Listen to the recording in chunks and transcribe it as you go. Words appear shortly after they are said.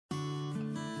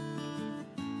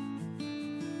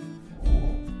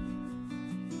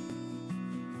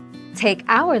Take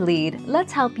our lead,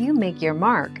 let's help you make your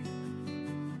mark.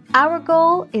 Our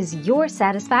goal is your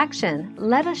satisfaction.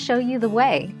 Let us show you the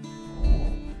way.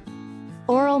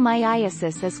 Oral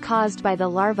myiasis is caused by the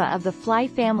larva of the fly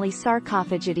family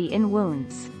Sarcophagidae in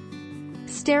wounds.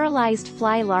 Sterilized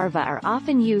fly larvae are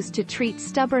often used to treat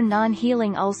stubborn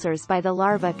non-healing ulcers by the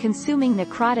larva consuming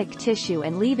necrotic tissue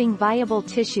and leaving viable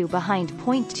tissue behind.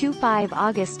 25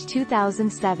 August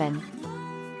 2007.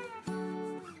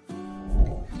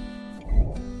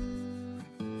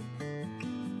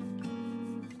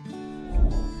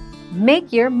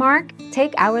 Make your mark,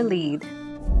 take our lead.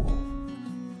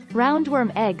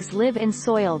 Roundworm eggs live in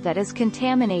soil that is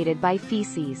contaminated by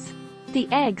feces. The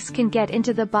eggs can get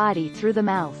into the body through the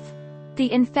mouth.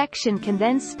 The infection can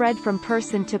then spread from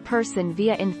person to person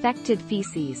via infected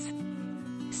feces.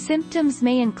 Symptoms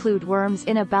may include worms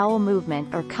in a bowel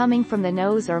movement or coming from the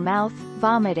nose or mouth,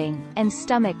 vomiting, and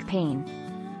stomach pain.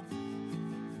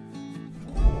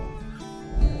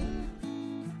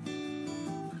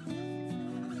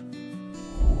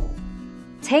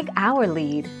 Take our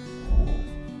lead.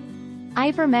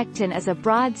 Ivermectin is a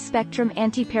broad-spectrum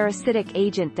antiparasitic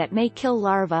agent that may kill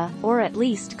larvae, or at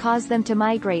least cause them to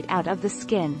migrate out of the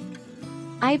skin.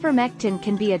 Ivermectin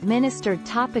can be administered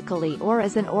topically or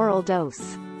as an oral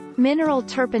dose. Mineral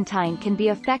turpentine can be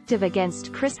effective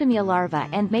against Chrysomia larvae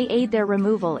and may aid their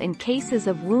removal in cases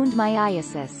of wound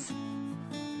myiasis.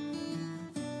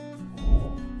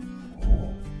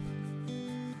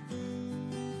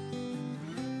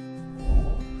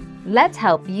 Let's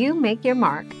help you make your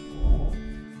mark.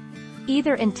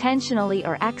 Either intentionally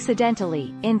or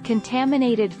accidentally, in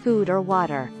contaminated food or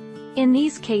water. In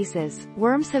these cases,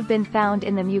 worms have been found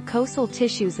in the mucosal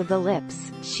tissues of the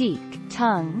lips, cheek,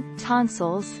 tongue,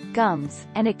 tonsils, gums,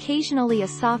 and occasionally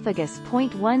esophagus.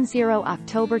 10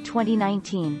 October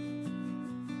 2019.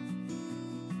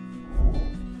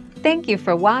 Thank you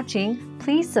for watching.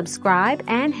 Please subscribe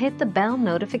and hit the bell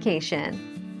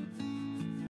notification.